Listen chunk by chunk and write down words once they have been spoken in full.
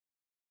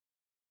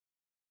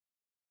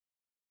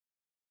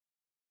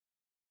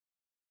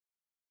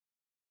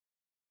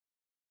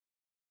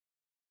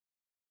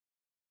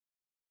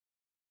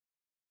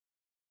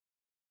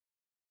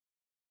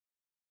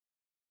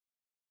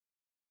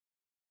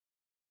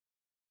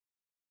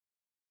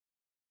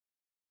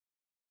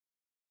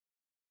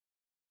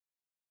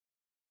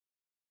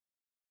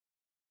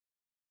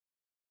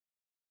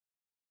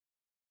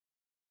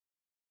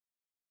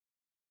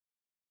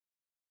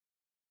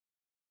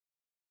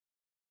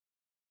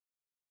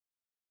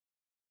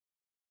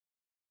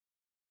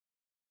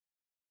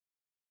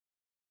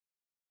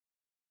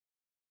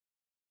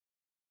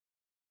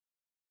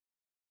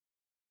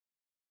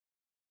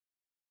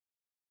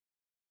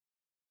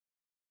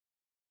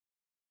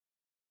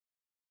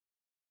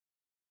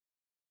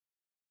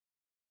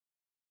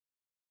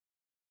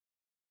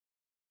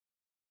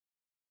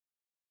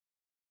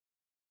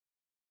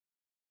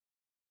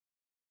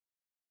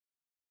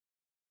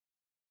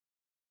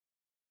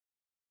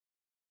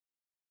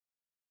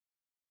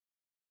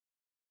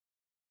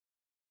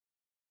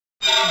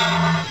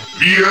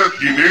Wir,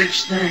 die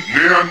Nächsten,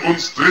 nähern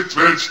uns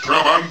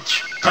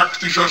Drittwelt-Trabant.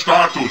 Taktischer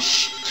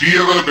Status.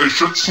 Tiere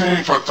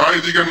beschützen,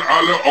 verteidigen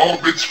alle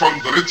Orbits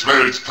von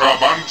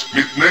Drittwelt-Trabant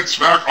mit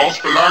Netzwerk aus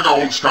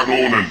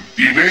Belagerungskanonen.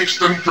 Die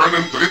Nächsten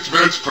können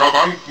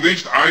Drittwelt-Trabant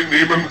nicht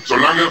einnehmen,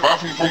 solange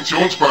Waffen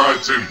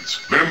funktionsbereit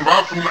sind. Wenn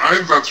Waffen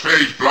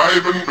einsatzfähig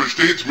bleiben,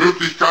 besteht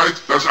Möglichkeit,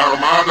 dass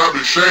Armada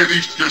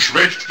beschädigt,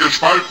 geschwächt,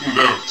 gespalten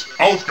wird.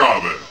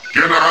 Aufgabe: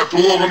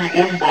 Generatoren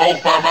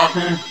unbrauchbar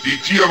machen, die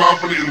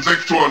Tierwaffen in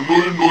Sektor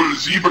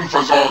 007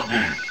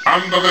 versorgen.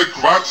 Andere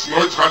Quads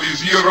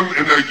neutralisieren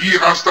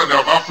Energieraster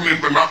der Waffen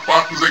in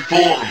benachbarten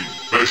Sektoren.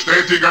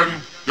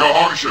 Bestätigen,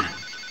 gehorchen.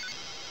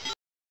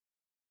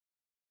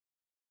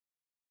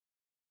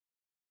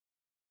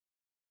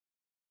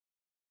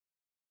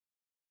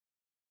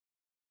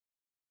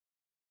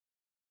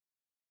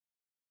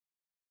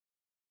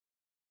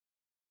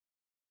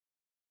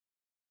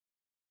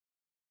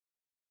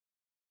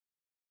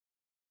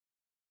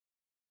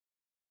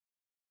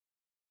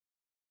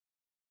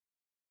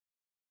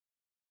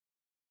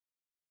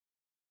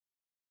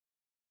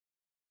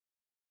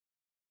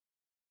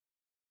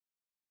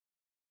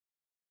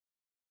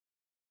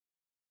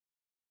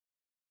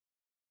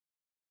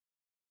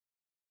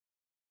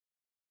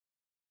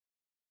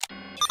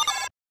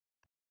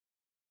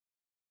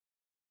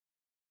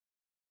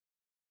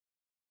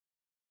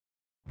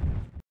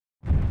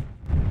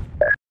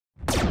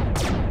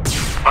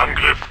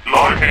 Angriff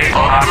läuft.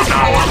 Angriff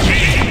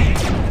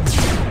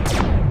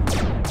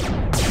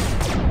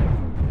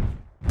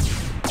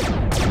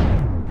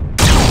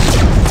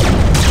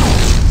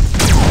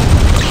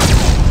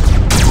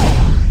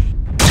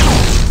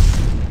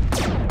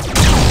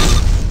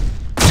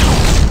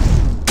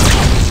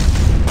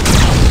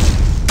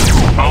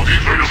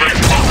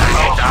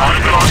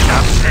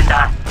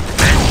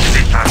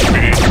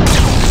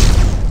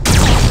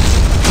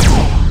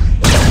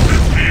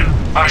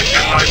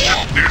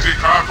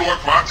Desikator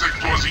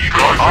Quadsektor 7,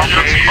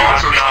 Ihr Ziel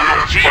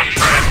zerstört,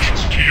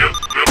 entfernt. Tier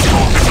wird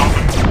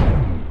vorgenommen.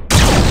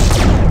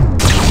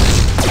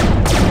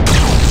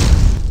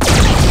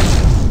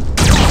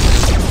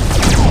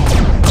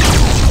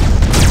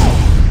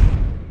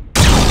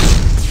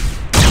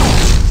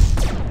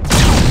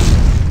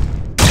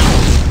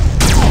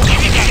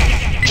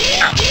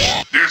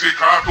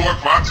 Desikator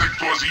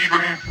Quadsektor 7,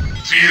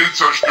 Ziel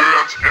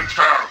zerstört,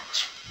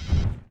 entfernt.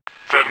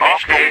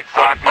 Vernichtung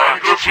von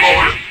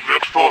Angriffsziel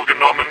wird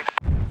vorgenommen.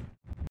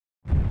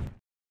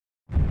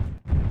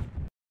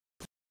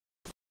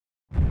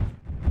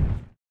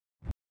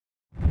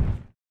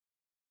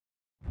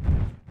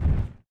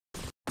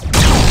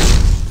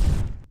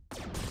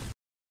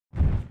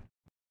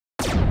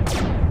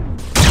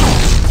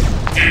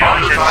 Die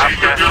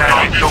Anzeige der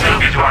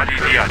Vernichtung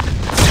visualisiert.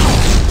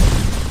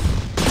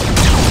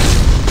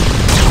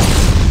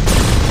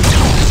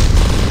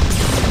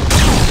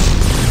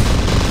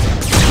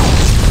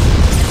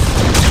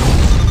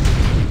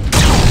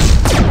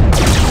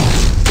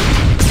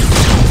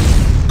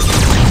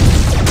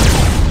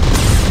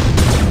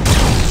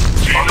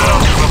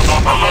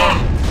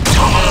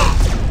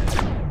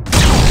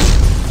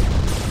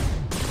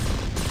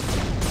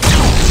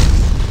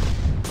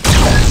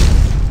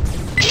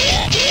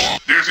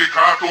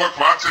 Desikator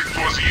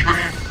Quadsektor 7,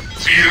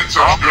 Ziel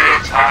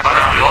zerstört,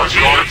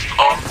 Läuft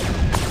an.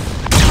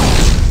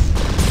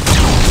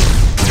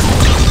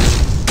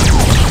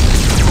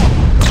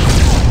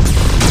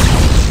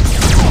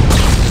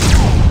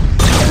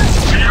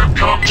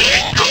 Zielkampf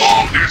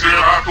gebaut.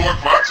 Desikator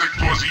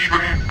Quadsektor 7,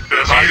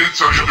 Ziel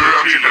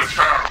zerstört,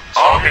 entfernt.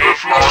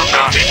 Angriff läuft.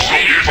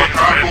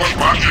 Desikator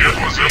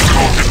Quadsektor 7,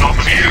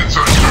 Ziel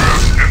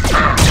zerstört,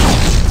 entfernt.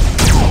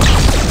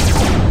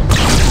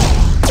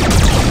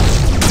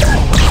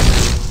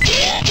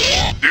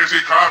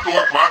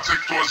 Desikator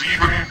Quadsektor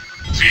 7,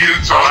 Ziel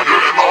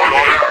zerstört,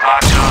 entfernt.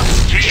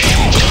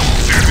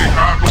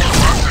 Desikator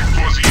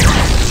Quadsektor 7,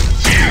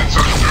 Ziel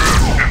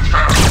zerstört,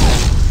 entfernt.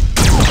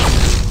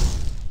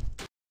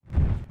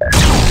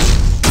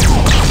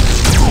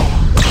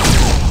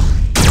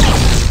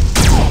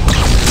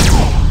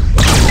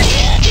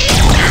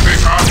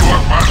 Desikator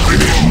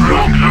Quadsektor 7,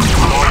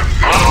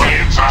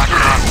 Ziel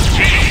zerstört.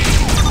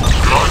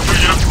 Greife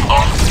jetzt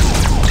an.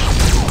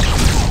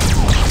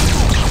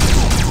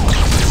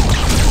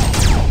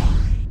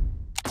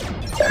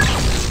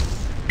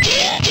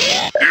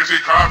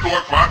 Desikator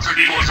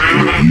Quadsektor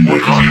 7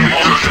 und Ziel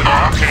zerstört.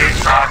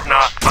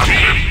 Partner,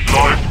 Angriff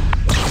läuft.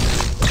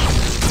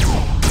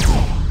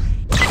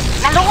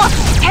 Na los,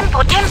 Tempo,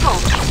 Tempo!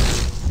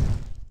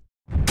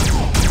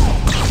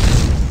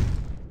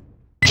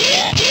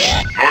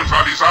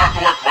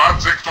 Neutralisator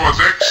Quadsektor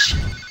 6,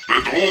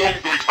 Bedrohung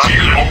durch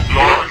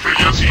Zielumläufe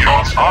für Ziel.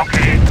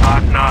 Okay,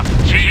 Partner,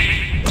 Ziel.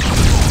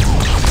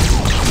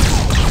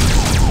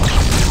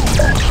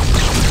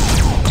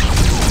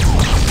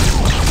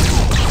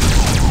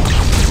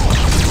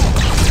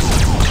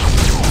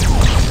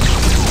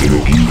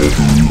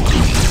 Energielevel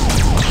niedrig.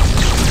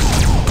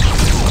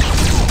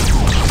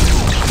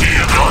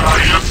 Wir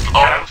rollen jetzt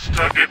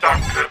erster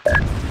Gedanke.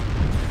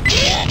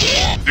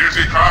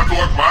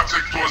 Desikator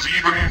Quadsektor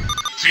 7,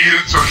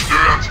 Ziel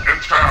zerstört,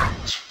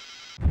 entfernt.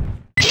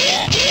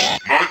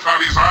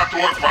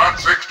 Neutralisator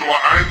Quadsektor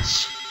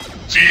 1,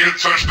 Ziel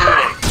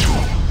zerstört.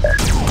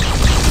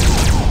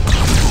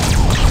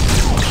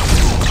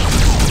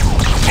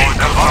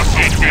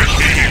 Unterwachung der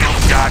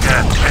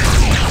Luftjäger.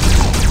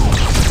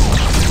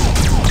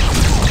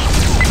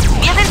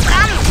 Wir sind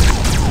dran!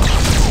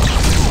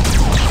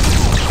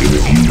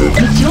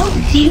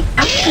 Energieüberwachung.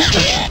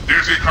 Abgeschlossen.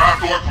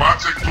 Desikator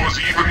Quadsektor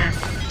 7,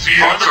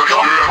 Ziel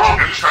zerstört,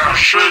 entfernt.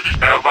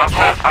 Beschädigt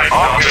Erwaffe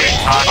Eingabe.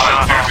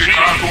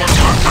 Desikator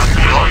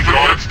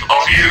Quadsektor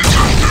 7, Ziel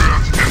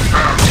zerstört,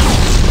 entfernt.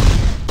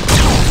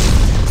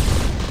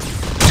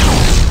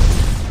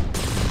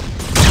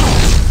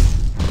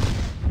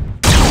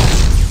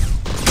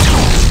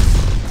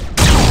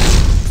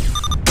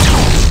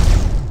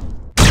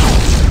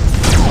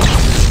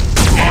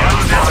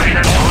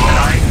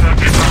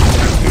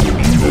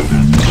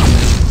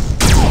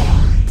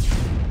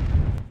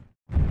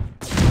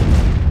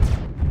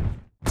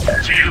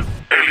 Ziel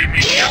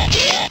eliminiert.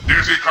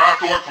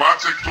 Desikator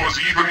Quadsektor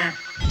 7,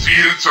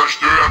 Ziel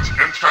zerstört,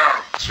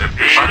 entfernt.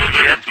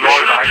 Beschädigt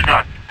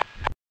Leute.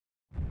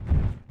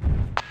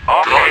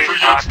 Läufe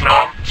jetzt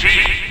am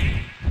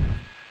Ziel.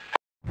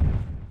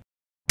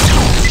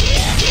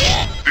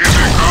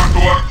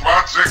 Desikator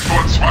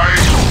Quadsektor 2,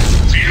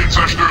 Ziel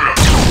zerstört.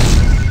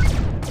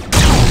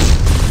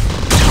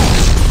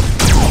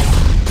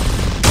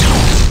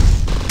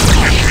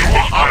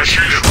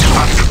 Schnurarchiv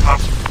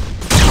angepasst.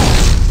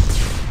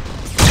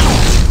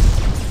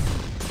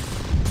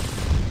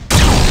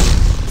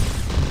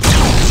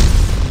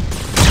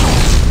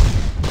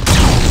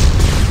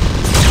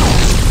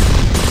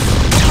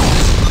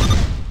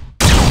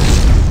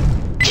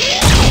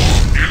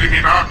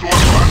 Eliminator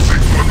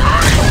Quadsektor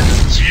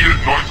 3, Ziel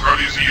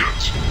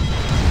neutralisiert.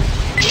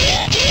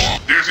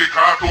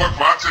 Desikator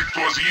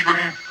Quadsektor 7,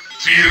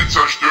 Ziel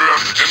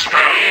zerstört,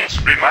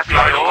 entfernt. Bin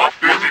gleich auf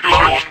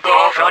Position.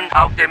 Schon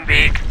auf dem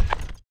Weg.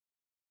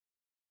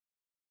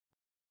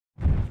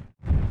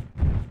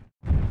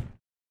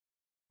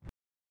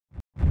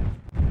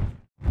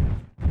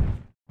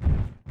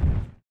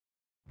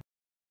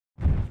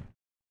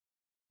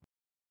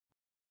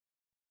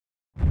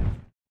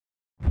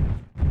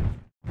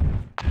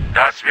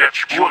 Das wird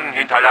Spuren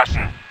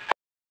hinterlassen.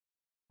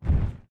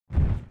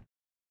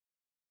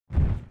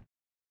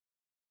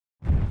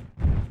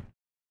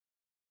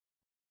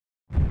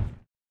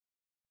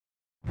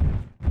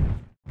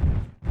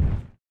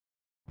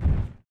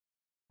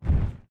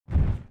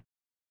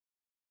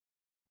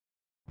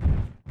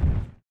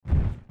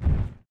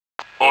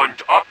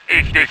 Und ob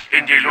ich dich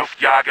in die Luft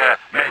jage,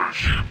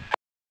 Mensch.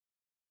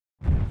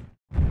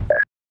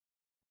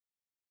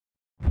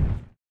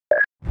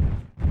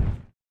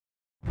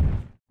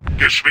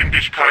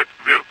 Geschwindigkeit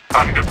wird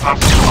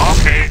angepasst.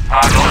 Okay,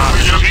 Partner.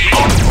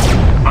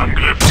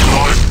 Angriff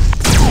läuft.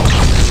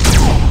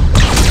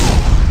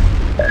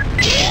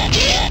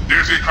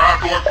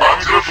 Desikator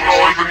Quadsektor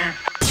 7,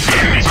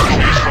 Ziel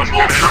zerstört,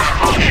 entfernt.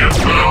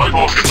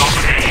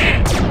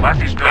 Was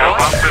ist der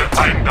Waffe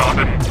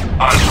Eingaben?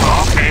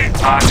 Alpha, okay,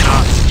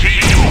 Partner.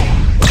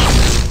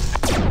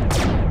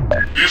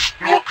 Ist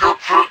nur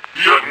Köpfe,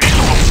 hier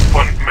Nichtung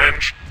von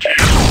Mensch, Tier,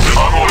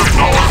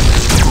 Ammorinol.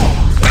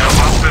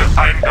 Erwaffe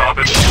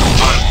Eingaben,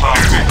 Alpha.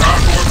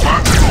 Desikator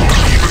Quadsektor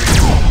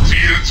 7,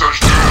 Ziel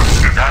zerstört,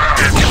 Das entfernt.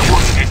 wird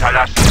Spuren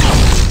hinterlassen.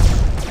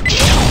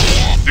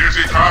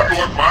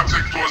 Desikator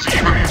Quadsektor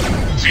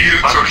 7, Ziel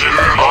zerstört,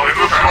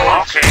 entfernt.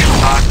 Okay,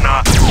 Partner.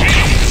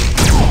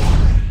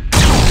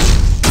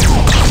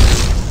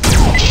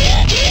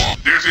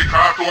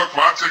 Desikator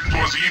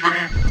Quadsektor 7,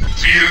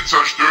 Ziel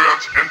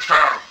zerstört,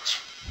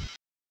 entfernt.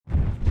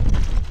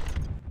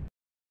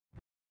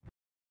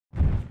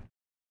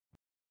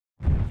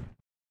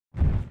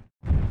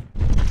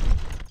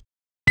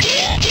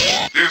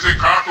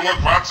 Desikator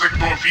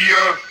Quadsektor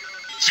 4,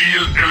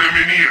 Ziel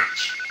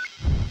eliminiert.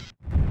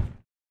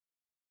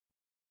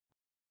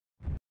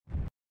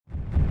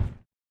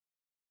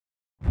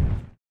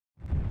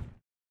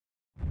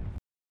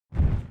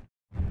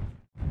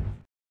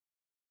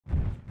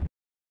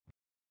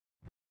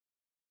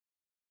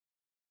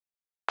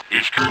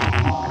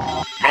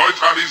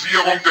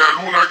 Neutralisierung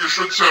der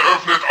Luna-Geschütze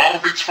öffnet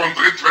Orbits von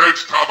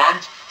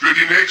Drittwelt-Trabant für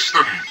die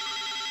nächsten.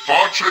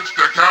 Fortschritt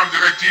der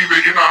Kerndirektive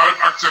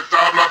innerhalb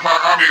akzeptabler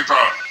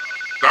Parameter.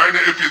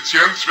 Deine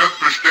Effizienz wird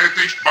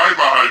bestätigt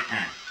beibehalten.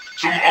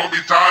 Zum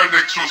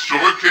Orbitalnexus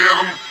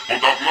zurückkehren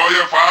und auf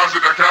neue Phase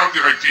der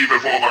Kerndirektive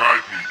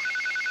vorbereiten.